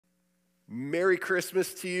Merry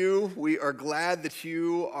Christmas to you. We are glad that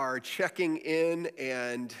you are checking in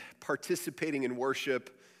and participating in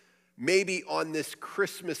worship, maybe on this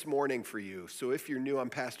Christmas morning for you. So if you're new, I'm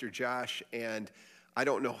Pastor Josh, and I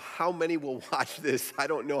don't know how many will watch this. I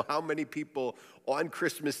don't know how many people on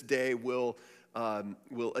Christmas Day will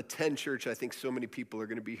attend church. I think so many people are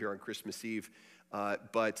going to be here on Christmas Eve.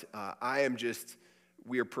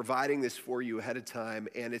 We are providing this for you ahead of time,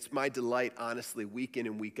 and it's my delight, honestly, week in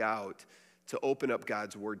and week out, to open up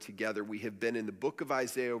God's Word together. We have been in the book of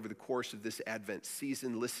Isaiah over the course of this Advent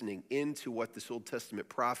season, listening into what this Old Testament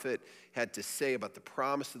prophet had to say about the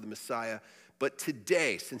promise of the Messiah. But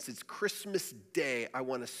today, since it's Christmas Day, I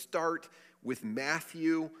want to start with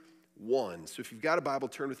Matthew 1. So if you've got a Bible,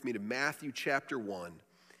 turn with me to Matthew chapter 1.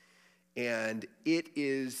 And it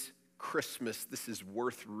is Christmas. This is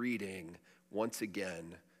worth reading once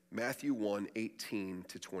again. Matthew 1, 18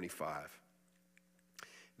 to 25.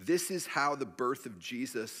 This is how the birth of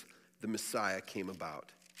Jesus, the Messiah, came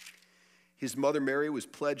about. His mother Mary was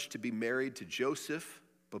pledged to be married to Joseph,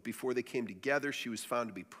 but before they came together, she was found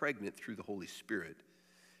to be pregnant through the Holy Spirit.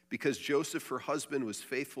 Because Joseph, her husband, was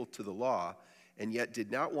faithful to the law and yet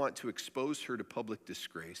did not want to expose her to public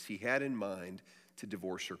disgrace, he had in mind to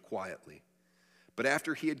divorce her quietly. But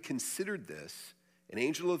after he had considered this, an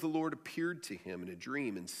angel of the Lord appeared to him in a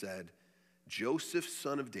dream and said, "Joseph,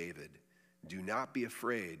 son of David, do not be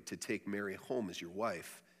afraid to take Mary home as your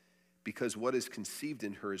wife, because what is conceived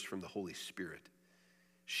in her is from the Holy Spirit.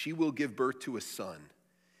 She will give birth to a son,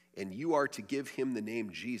 and you are to give him the name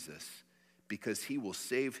Jesus, because he will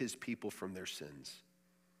save his people from their sins."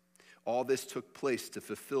 All this took place to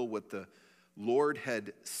fulfill what the Lord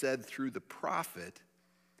had said through the prophet,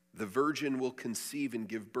 "The virgin will conceive and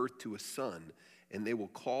give birth to a son, and they will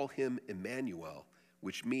call him Emmanuel,"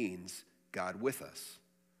 which means God with us.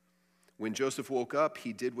 When Joseph woke up,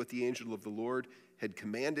 he did what the angel of the Lord had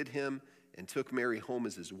commanded him and took Mary home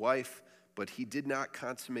as his wife, but he did not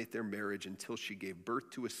consummate their marriage until she gave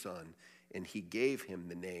birth to a son, and he gave him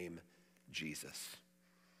the name Jesus.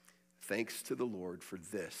 Thanks to the Lord for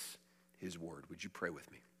this, his word. Would you pray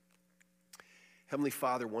with me? Heavenly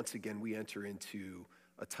Father, once again, we enter into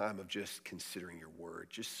a time of just considering your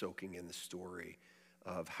word, just soaking in the story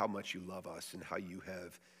of how much you love us and how you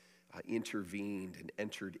have intervened and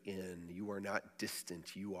entered in. You are not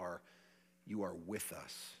distant. You are with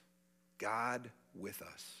us. God with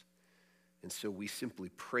us. And so we simply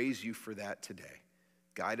praise you for that today.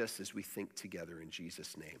 Guide us as we think together in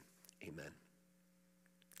Jesus' name. Amen.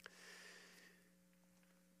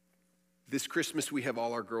 This Christmas, we have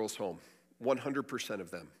all our girls home, 100%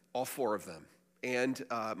 of them, all four of them, and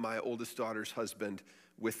my oldest daughter's husband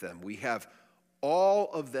with them. We have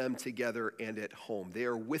all of them together and at home. They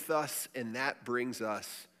are with us, and that brings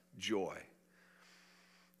us joy.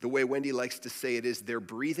 The way Wendy likes to say it is they're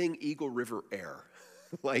breathing Eagle River air.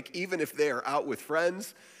 Like, even if they are out with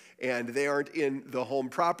friends and they aren't in the home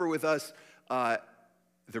proper with us,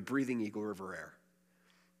 they're breathing Eagle River air.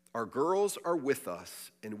 Our girls are with us,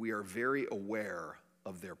 and we are very aware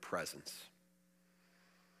of their presence.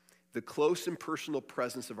 The close and personal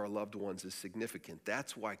presence of our loved ones is significant.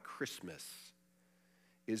 That's why Christmas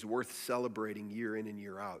is worth celebrating year in and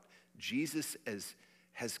year out. Jesus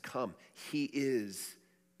has come. He is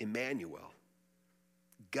Emmanuel.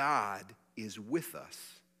 God is with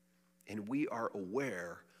us, and we are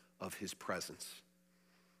aware of his presence.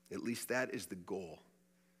 At least that is the goal,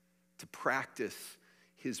 to practice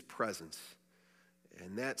his presence.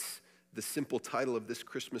 And that's the simple title of this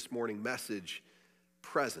Christmas morning message,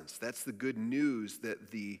 Presence. That's the good news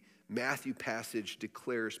that the Matthew passage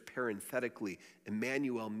declares parenthetically.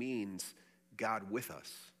 Emmanuel means God with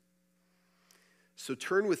us. So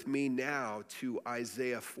turn with me now to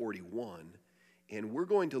Isaiah 41, and we're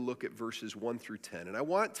going to look at verses 1 through 10. And I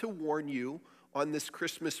want to warn you on this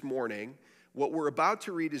Christmas morning, what we're about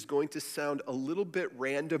to read is going to sound a little bit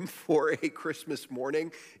random for a Christmas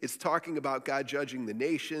morning. It's talking about God judging the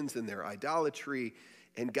nations and their idolatry,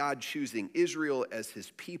 and God choosing Israel as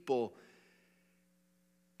his people.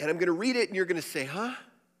 And I'm going to read it, and you're going to say, huh?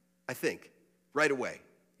 I think, right away.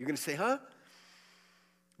 You're going to say, huh?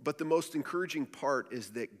 But the most encouraging part is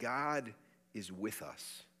that God is with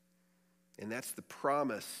us. And that's the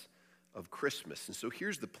promise of Christmas. And so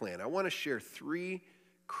here's the plan. I want to share 3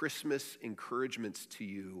 Christmas encouragements to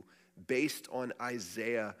you based on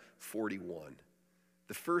Isaiah 41.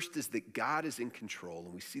 The first is that God is in control,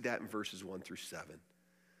 and we see that in verses 1 through 7.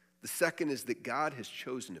 The second is that God has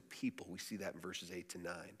chosen a people. We see that in verses 8 to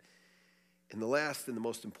 9. And the last and the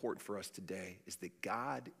most important for us today is that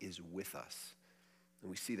God is with us.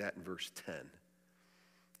 And we see that in verse 10.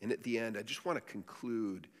 And at the end, I just want to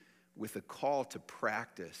conclude with a call to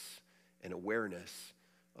practice and awareness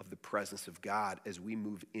of the presence of God as we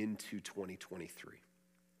move into 2023.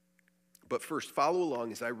 But first, follow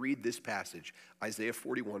along as I read this passage, Isaiah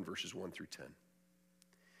 41, verses 1 through 10.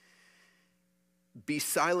 Be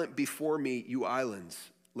silent before me, you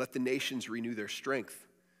islands. Let the nations renew their strength.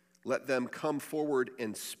 Let them come forward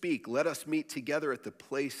and speak. Let us meet together at the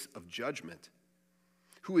place of judgment.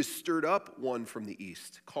 Who has stirred up one from the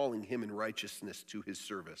east, calling him in righteousness to his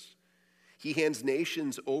service? He hands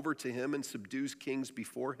nations over to him and subdues kings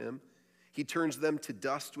before him. He turns them to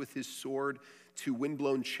dust with his sword, to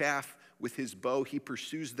windblown chaff with his bow. He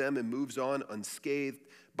pursues them and moves on unscathed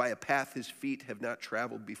by a path his feet have not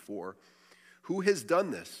traveled before. Who has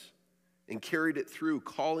done this and carried it through,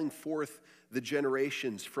 calling forth the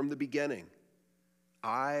generations from the beginning?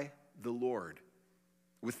 I, the Lord,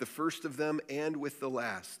 with the first of them and with the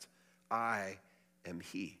last, I am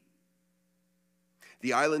he.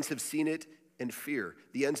 The islands have seen it and fear.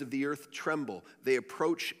 The ends of the earth tremble. They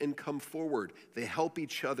approach and come forward. They help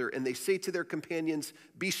each other, and they say to their companions,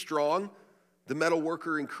 be strong. The metal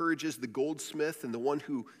worker encourages the goldsmith, and the one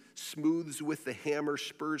who smooths with the hammer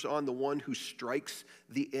spurs on the one who strikes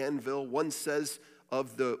the anvil. One says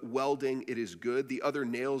of the welding, it is good. The other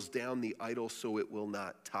nails down the idol so it will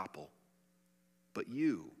not topple. But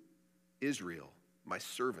you, Israel, my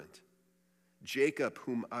servant, Jacob,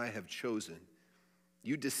 whom I have chosen,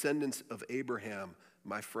 you descendants of Abraham,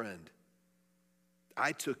 my friend,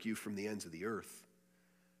 I took you from the ends of the earth.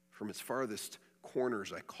 From its farthest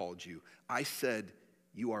corners I called you. I said,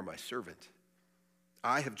 you are my servant.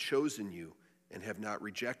 I have chosen you and have not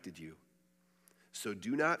rejected you. So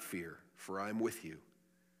do not fear, for I am with you.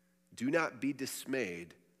 Do not be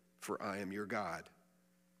dismayed, for I am your God.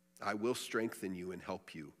 I will strengthen you and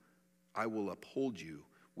help you. I will uphold you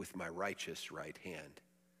with my righteous right hand.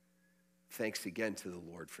 Thanks again to the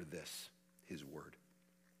Lord for this, his word.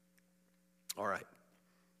 All right,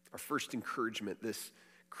 our first encouragement this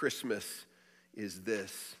Christmas is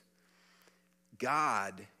this: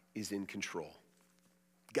 God is in control.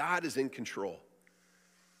 God is in control.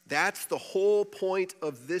 That's the whole point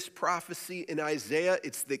of this prophecy in Isaiah.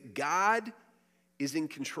 It's that God is in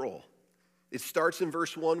control. It starts in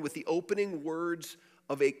verse 1 with the opening words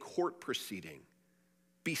of a court proceeding.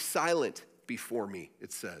 Be silent before me,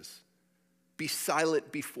 it says. Be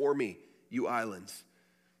silent before me, you islands.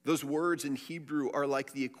 Those words in Hebrew are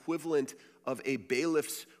like the equivalent of a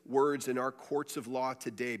bailiff's words in our courts of law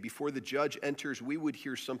today. Before the judge enters, we would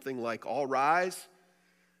hear something like, all rise.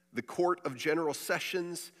 The Court of General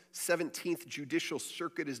Sessions, 17th Judicial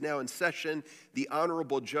Circuit is now in session. The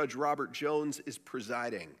Honorable Judge Robert Jones is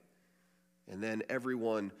presiding. And then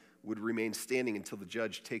everyone would remain standing until the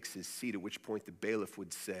judge takes his seat, at which point the bailiff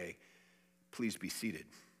would say, please be seated.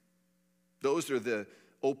 Those are the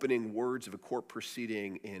opening words of a court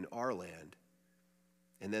proceeding in our land.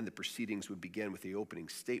 And then the proceedings would begin with the opening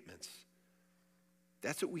statements.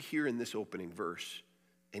 That's what we hear in this opening verse.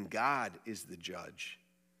 And God is the judge.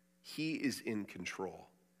 He is in control.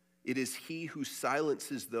 It is he who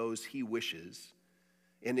silences those he wishes,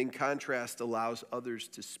 and in contrast allows others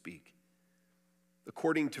to speak.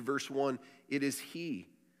 According to verse 1, it is he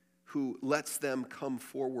who lets them come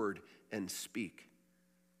forward and speak.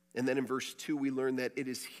 And then in verse 2, we learn that it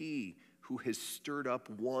is he who has stirred up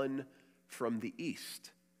one from the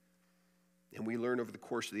east. And we learn over the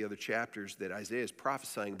course of the other chapters that Isaiah is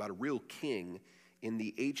prophesying about a real king in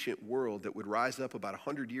the ancient world that would rise up about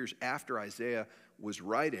 100 years after Isaiah was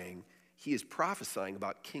writing. He is prophesying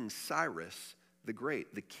about King Cyrus the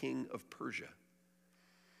Great, the king of Persia.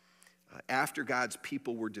 After God's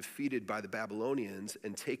people were defeated by the Babylonians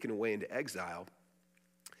and taken away into exile,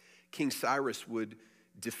 King Cyrus would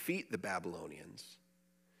defeat the Babylonians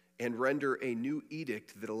and render a new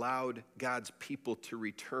edict that allowed God's people to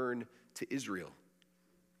return to Israel.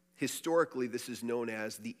 Historically, this is known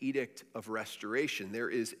as the Edict of Restoration. There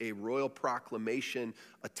is a royal proclamation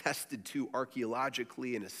attested to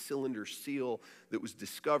archaeologically in a cylinder seal that was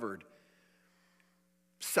discovered.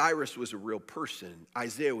 Cyrus was a real person.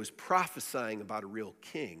 Isaiah was prophesying about a real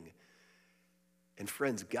king. And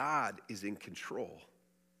friends, God is in control.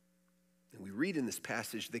 And we read in this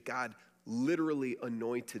passage that God literally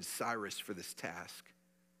anointed Cyrus for this task.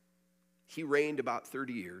 He reigned about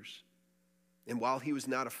 30 years. And while he was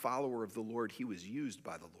not a follower of the Lord, he was used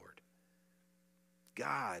by the Lord.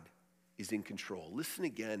 God is in control. Listen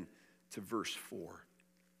again to verse 4.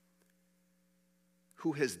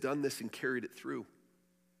 Who has done this and carried it through,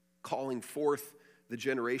 calling forth the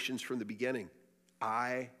generations from the beginning?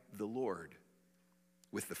 I, the Lord,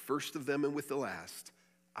 with the first of them and with the last,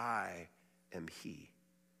 I am he.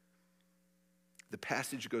 The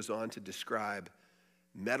passage goes on to describe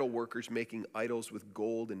metal workers making idols with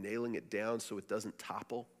gold and nailing it down so it doesn't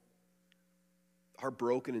topple. Our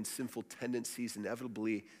broken and sinful tendencies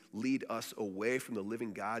inevitably lead us away from the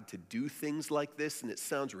living God to do things like this, and it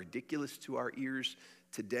sounds ridiculous to our ears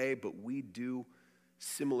today, but we do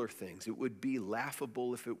similar things. It would be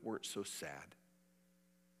laughable if it weren't so sad.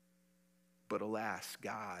 But alas,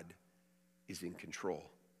 God is in control.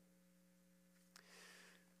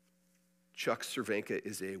 Chuck Cervenka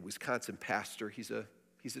is a Wisconsin pastor. He's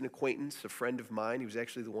an acquaintance, a friend of mine. He was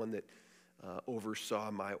actually the one that oversaw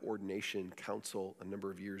my ordination council a number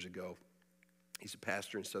of years ago. He's a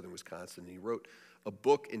pastor in southern Wisconsin, and he wrote a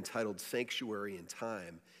book entitled Sanctuary in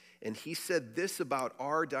Time. And he said this about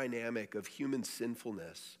our dynamic of human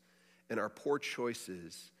sinfulness and our poor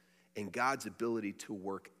choices and God's ability to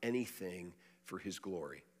work anything for his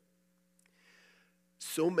glory.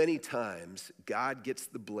 So many times, God gets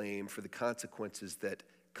the blame for the consequences that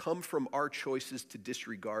come from our choices to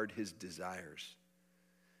disregard his desires.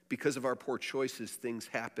 Because of our poor choices, things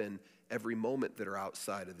happen every moment that are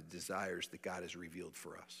outside of the desires that God has revealed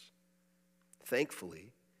for us.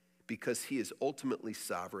 Thankfully, because he is ultimately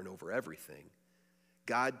sovereign over everything,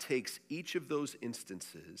 God takes each of those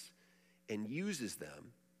instances and uses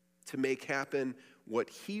them to make happen what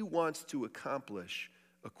he wants to accomplish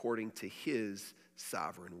according to his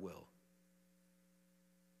sovereign will.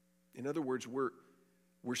 In other words,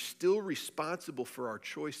 we're still responsible for our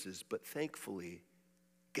choices, but thankfully,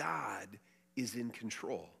 God is in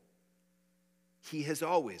control. He has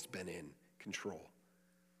always been in control.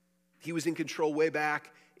 He was in control way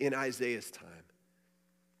back in Isaiah's time,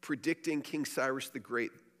 predicting King Cyrus the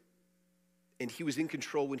Great. And he was in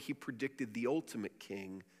control when he predicted the ultimate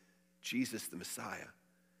king, Jesus the Messiah.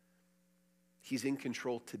 He's in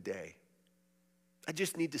control today. I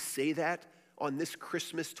just need to say that on this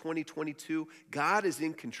Christmas 2022. God is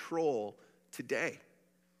in control today.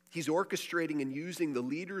 He's orchestrating and using the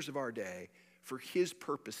leaders of our day for his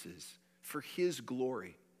purposes, for his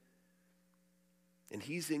glory. And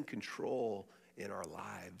he's in control in our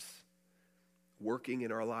lives, working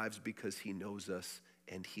in our lives because he knows us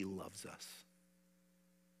and he loves us.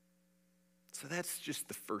 So that's just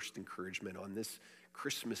the first encouragement on this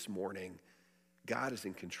Christmas morning. God is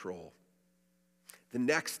in control. The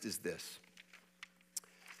next is this: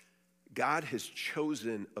 God has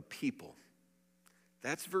chosen a people.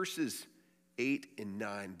 That's verses 8 and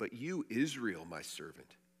 9. But you, Israel, my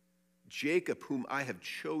servant, Jacob, whom I have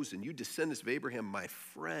chosen, you descendants of Abraham, my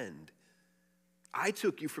friend. I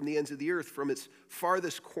took you from the ends of the earth, from its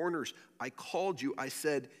farthest corners. I called you. I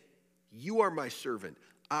said, you are my servant.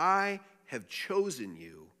 I have chosen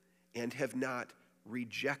you and have not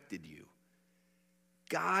rejected you.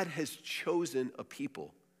 God has chosen a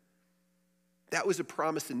people. That was a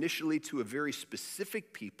promise initially to a very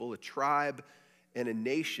specific people, a tribe and a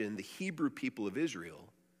nation, the Hebrew people of Israel.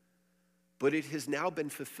 But it has now been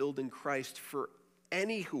fulfilled in Christ for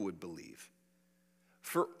any who would believe,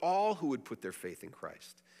 for all who would put their faith in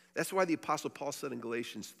Christ. That's why the Apostle Paul said in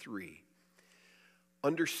Galatians 3,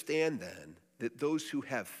 understand then that those who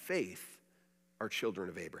have faith are children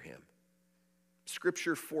of Abraham.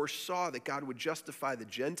 Scripture foresaw that God would justify the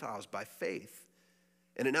Gentiles by faith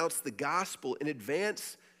and announce the gospel in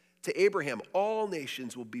advance to Abraham. All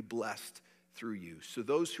nations will be blessed through you. So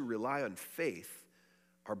those who rely on faith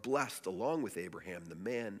are blessed along with Abraham, the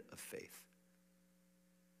man of faith.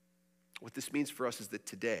 What this means for us is that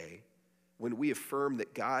today, when we affirm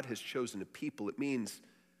that God has chosen a people, it means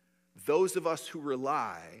those of us who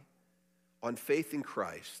rely on faith in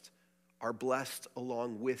Christ are blessed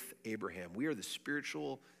along with Abraham. We are the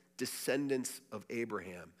spiritual descendants of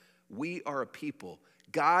Abraham. We are a people.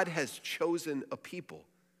 God has chosen a people.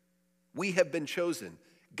 We have been chosen.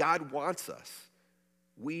 God wants us.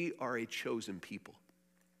 We are a chosen people.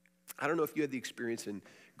 I don't know if you had the experience in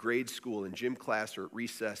grade school, in gym class, or at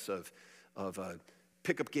recess of a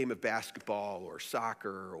pickup game of basketball or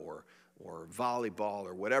soccer or volleyball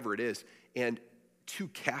or whatever it is, and two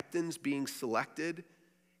captains being selected,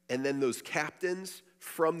 and then those captains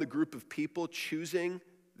from the group of people choosing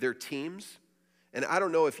their teams. And I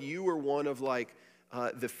don't know if you were one of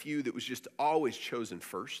the few that was just always chosen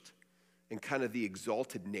first and kind of the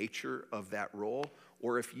exalted nature of that role,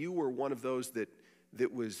 or if you were one of those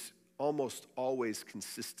that was almost always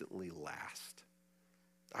consistently last.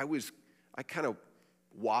 I kind of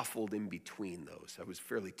waffled in between those. I was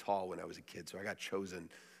fairly tall when I was a kid, so I got chosen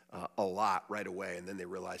a lot right away, and then they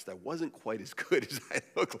realized I wasn't quite as good as I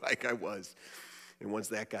looked like I was. And once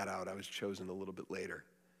that got out, I was chosen a little bit later.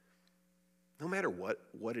 No matter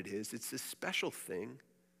what it is, it's a special thing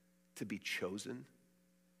to be chosen.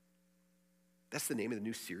 That's the name of the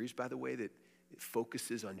new series, by the way, that it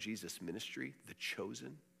focuses on Jesus' ministry, The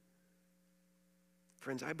Chosen.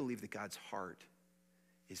 Friends, I believe that God's heart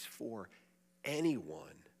is for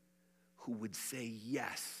anyone who would say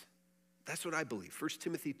yes. That's what I believe. 1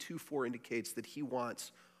 Timothy 2:4 indicates that he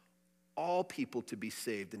wants all people to be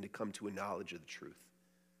saved and to come to a knowledge of the truth.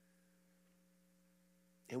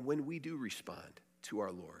 And when we do respond to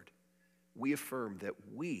our Lord, we affirm that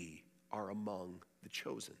we are among the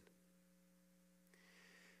chosen.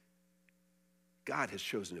 God has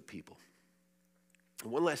chosen a people.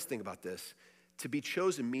 And one last thing about this. To be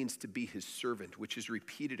chosen means to be his servant, which is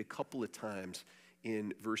repeated a couple of times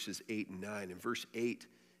in verses 8 and 9. In verse 8,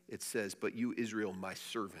 it says, "But you, Israel, my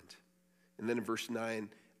servant." And then in verse 9,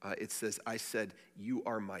 it says, "I said, you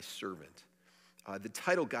are my servant." The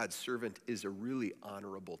title God's servant is a really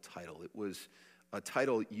honorable title. It was a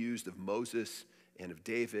title used of Moses and of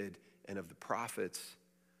David and of the prophets.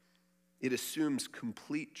 It assumes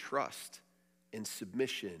complete trust and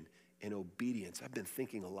submission and obedience. I've been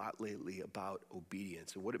thinking a lot lately about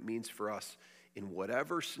obedience and what it means for us in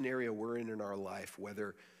whatever scenario we're in our life,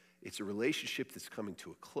 whether it's a relationship that's coming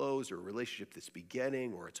to a close or a relationship that's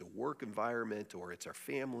beginning, or it's a work environment, or it's our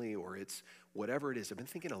family, or it's whatever it is. I've been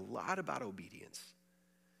thinking a lot about obedience.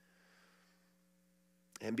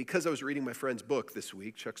 And because I was reading my friend's book this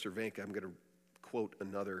week, Chuck Cervenka, I'm going to quote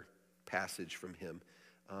another passage from him.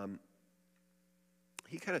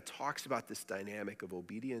 He kind of talks about this dynamic of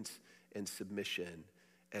obedience and submission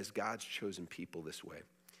as God's chosen people this way.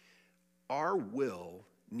 Our will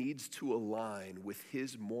needs to align with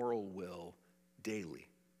his moral will daily.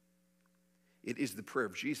 It is the prayer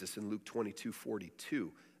of Jesus in Luke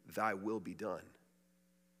 22:42, "Thy will be done."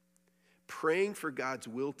 Praying for God's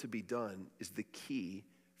will to be done is the key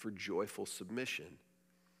for joyful submission.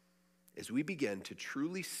 As we begin to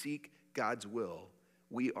truly seek God's will,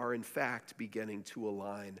 we are in fact beginning to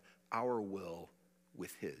align our will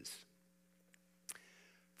with his.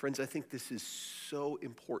 Friends, I think this is so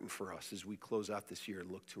important for us as we close out this year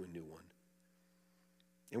and look to a new one.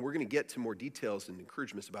 And we're going to get to more details and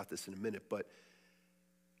encouragements about this in a minute, but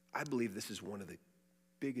I believe this is one of the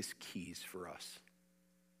biggest keys for us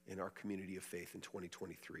in our community of faith in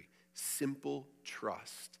 2023. Simple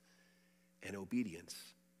trust and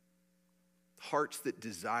obedience. Hearts that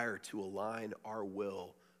desire to align our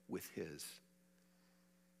will with his.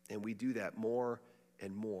 And we do that more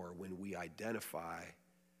and more when we identify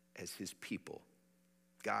as his people.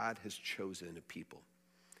 God has chosen a people.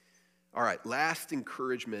 All right, last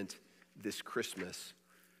encouragement this Christmas.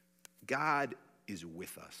 God is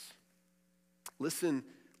with us. Listen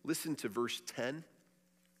to verse 10.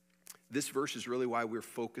 This verse is really why we're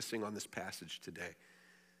focusing on this passage today.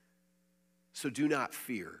 "So do not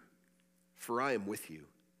fear, for I am with you.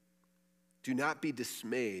 Do not be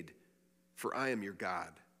dismayed, for I am your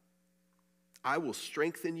God. I will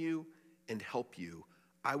strengthen you and help you.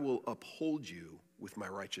 I will uphold you with my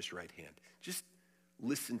righteous right hand." Just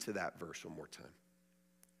listen to that verse one more time.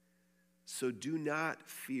 "So do not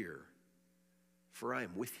fear, for I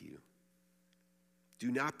am with you.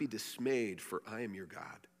 Do not be dismayed, for I am your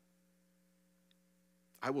God.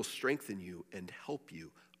 I will strengthen you and help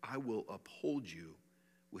you. I will uphold you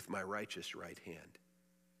with my righteous right hand."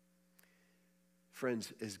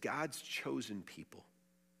 Friends, as God's chosen people,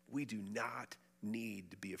 we do not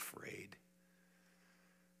need to be afraid.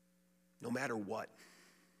 No matter what.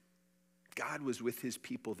 God was with his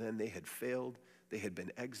people then. They had failed. They had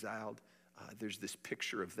been exiled. There's this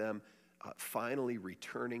picture of them finally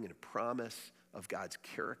returning and a promise of God's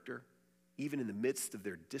character. Even in the midst of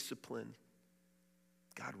their discipline,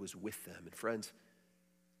 God was with them. And friends,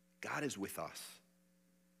 God is with us.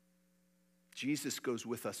 Jesus goes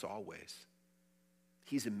with us always.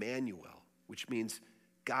 He's Emmanuel, which means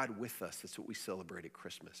God with us. That's what we celebrate at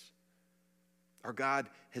Christmas. Our God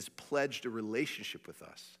has pledged a relationship with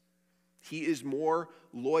us. He is more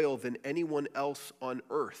loyal than anyone else on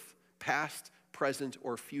earth, past, present,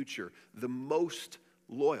 or future, the most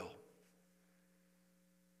loyal.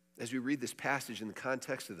 As we read this passage in the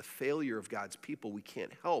context of the failure of God's people, we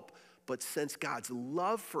can't help but sense God's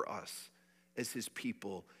love for us as his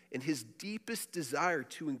people and his deepest desire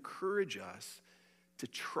to encourage us to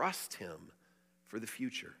trust him for the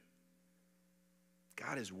future.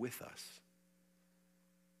 God is with us.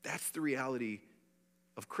 That's the reality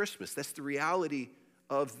of Christmas. That's the reality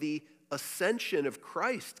of the ascension of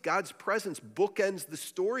Christ. God's presence bookends the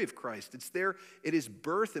story of Christ. It's there at his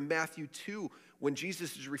birth in Matthew 2 when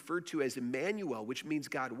Jesus is referred to as Emmanuel, which means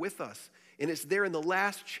God with us. And it's there in the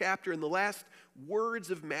last chapter, in the last words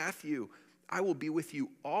of Matthew. I will be with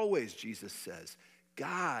you always, Jesus says.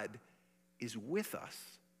 God is with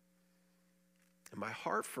us. And my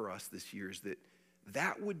heart for us this year is that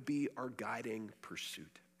that would be our guiding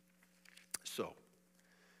pursuit. So,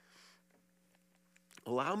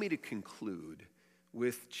 allow me to conclude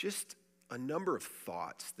with just a number of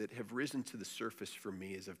thoughts that have risen to the surface for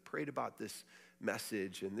me as I've prayed about this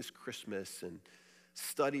message and this Christmas and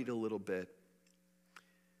studied a little bit.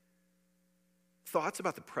 Thoughts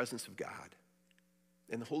about the presence of God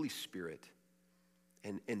and the Holy Spirit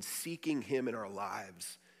and seeking Him in our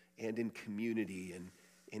lives and in community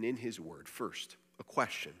and in His Word. First, a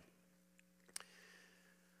question.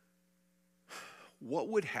 What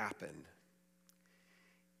would happen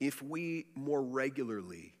if we more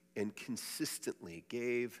regularly and consistently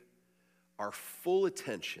gave our full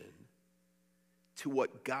attention to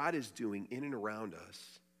what God is doing in and around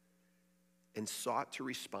us and sought to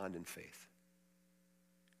respond in faith?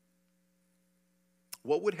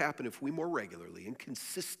 What would happen if we more regularly and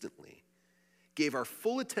consistently gave our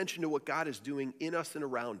full attention to what God is doing in us and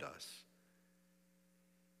around us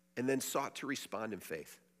and then sought to respond in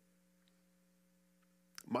faith?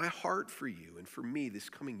 My heart for you and for me this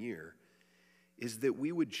coming year is that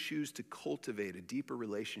we would choose to cultivate a deeper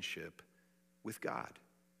relationship with God,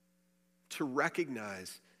 to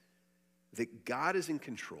recognize that God is in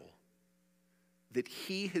control, that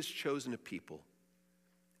He has chosen a people,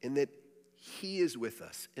 and that He is with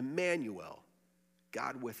us, Emmanuel,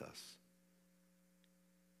 God with us.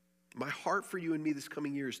 My heart for you and me this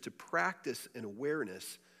coming year is to practice an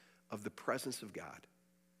awareness of the presence of God.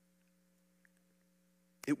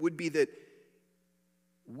 It would be that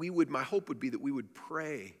my hope would be that we would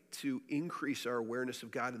pray to increase our awareness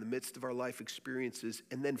of God in the midst of our life experiences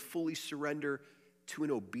and then fully surrender to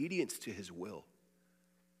an obedience to His will.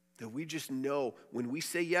 That we just know when we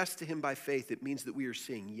say yes to Him by faith, it means that we are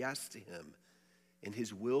saying yes to Him and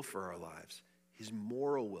His will for our lives, His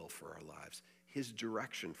moral will for our lives, His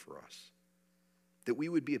direction for us. That we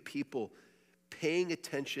would be a people paying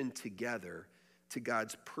attention together to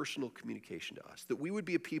God's personal communication to us. That we would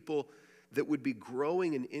be a people that would be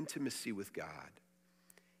growing in intimacy with God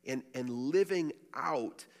and living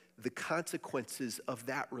out the consequences of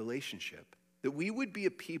that relationship. That we would be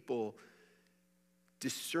a people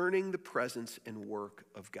discerning the presence and work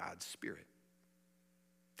of God's Spirit.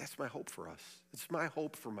 That's my hope for us. It's my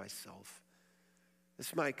hope for myself.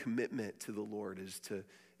 It's my commitment to the Lord is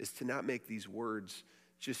to not make these words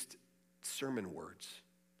just sermon words,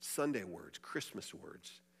 Sunday words, Christmas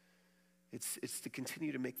words. It's to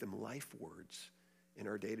continue to make them life words in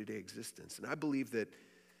our day-to-day existence. And I believe that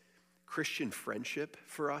Christian friendship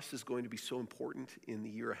for us is going to be so important in the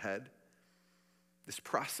year ahead. This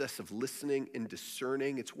process of listening and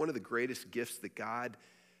discerning, it's one of the greatest gifts that God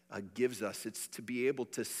gives us. It's to be able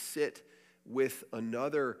to sit with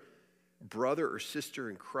another brother or sister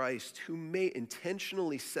in Christ who may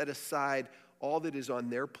intentionally set aside all that is on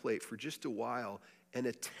their plate for just a while and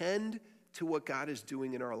attend to what God is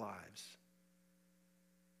doing in our lives.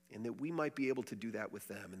 And that we might be able to do that with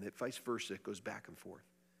them, and that vice versa, it goes back and forth.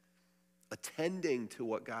 Attending to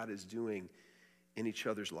what God is doing in each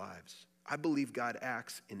other's lives. I believe God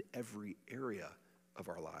acts in every area of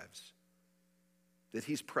our lives. That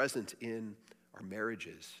He's present in our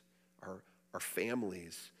marriages, our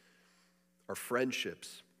families, our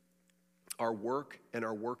friendships, our work and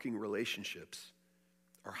our working relationships,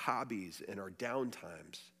 our hobbies and our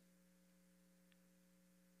downtimes.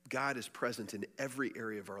 God is present in every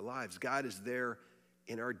area of our lives. God is there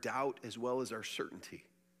in our doubt as well as our certainty,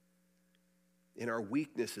 in our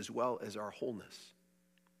weakness as well as our wholeness.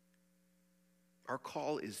 Our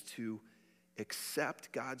call is to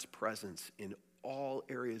accept God's presence in all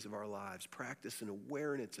areas of our lives, practice an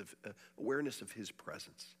awareness of His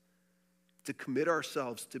presence, to commit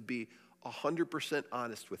ourselves to be 100%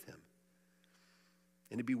 honest with Him,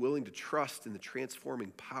 and to be willing to trust in the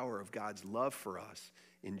transforming power of God's love for us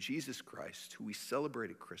in Jesus Christ, who we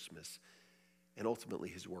celebrate at Christmas, and ultimately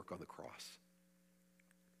His work on the cross.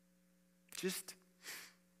 Just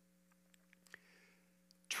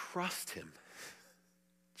trust Him.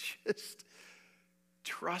 Just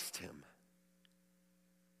trust Him.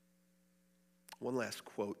 One last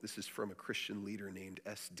quote. This is from a Christian leader named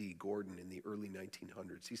S.D. Gordon in the early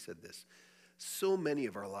 1900s. He said this: "So many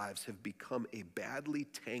of our lives have become a badly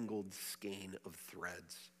tangled skein of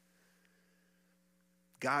threads.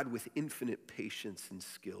 God, with infinite patience and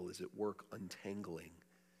skill, is at work untangling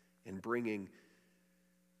and bringing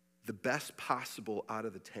the best possible out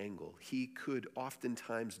of the tangle. He could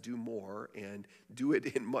oftentimes do more and do it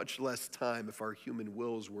in much less time if our human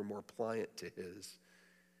wills were more pliant to His.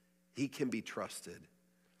 He can be trusted.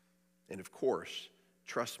 And of course,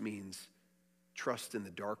 trust means trust in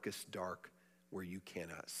the darkest dark where you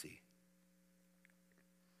cannot see."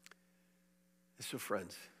 So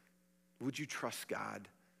friends, would you trust God?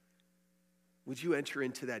 Would you enter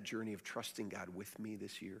into that journey of trusting God with me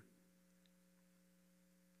this year?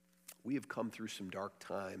 We have come through some dark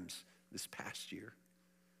times this past year.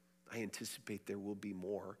 I anticipate there will be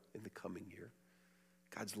more in the coming year.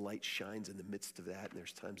 God's light shines in the midst of that, and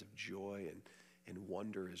there's times of joy and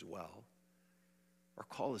wonder as well. Our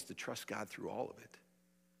call is to trust God through all of it.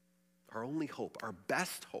 Our only hope, our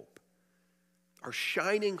best hope, our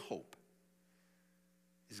shining hope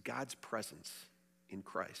is God's presence in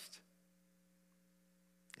Christ.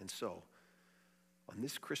 And so, on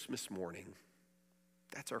this Christmas morning,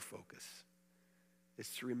 that's our focus.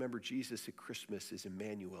 It's to remember Jesus at Christmas is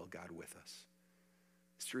Emmanuel, God with us.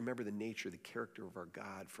 It's to remember the nature, the character of our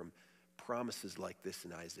God from promises like this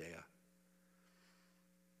in Isaiah.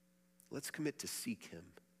 Let's commit to seek him,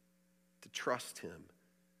 to trust him,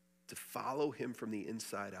 to follow him from the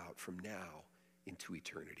inside out, from now into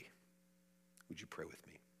eternity. Would you pray with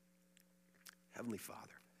me? Heavenly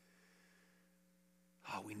Father,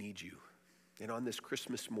 we need you. And on this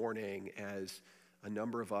Christmas morning, as a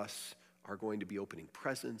number of us are going to be opening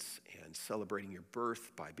presents and celebrating your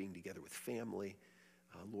birth by being together with family,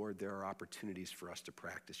 Lord, there are opportunities for us to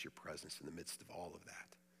practice your presence in the midst of all of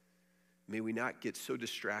that. May we not get so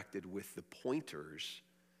distracted with the pointers,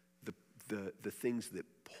 the things that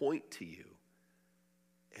point to you,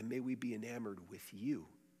 and may we be enamored with you,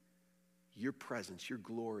 your presence, your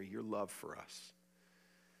glory, your love for us.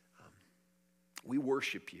 We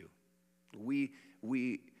worship you. We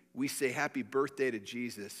say happy birthday to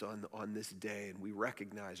Jesus on this day, and we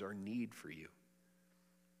recognize our need for you.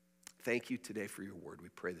 Thank you today for your word. We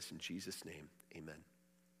pray this in Jesus' name. Amen.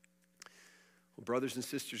 Well, brothers and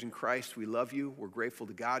sisters in Christ, we love you. We're grateful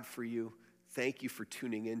to God for you. Thank you for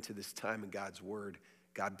tuning in to this time in God's word.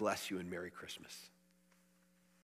 God bless you and Merry Christmas.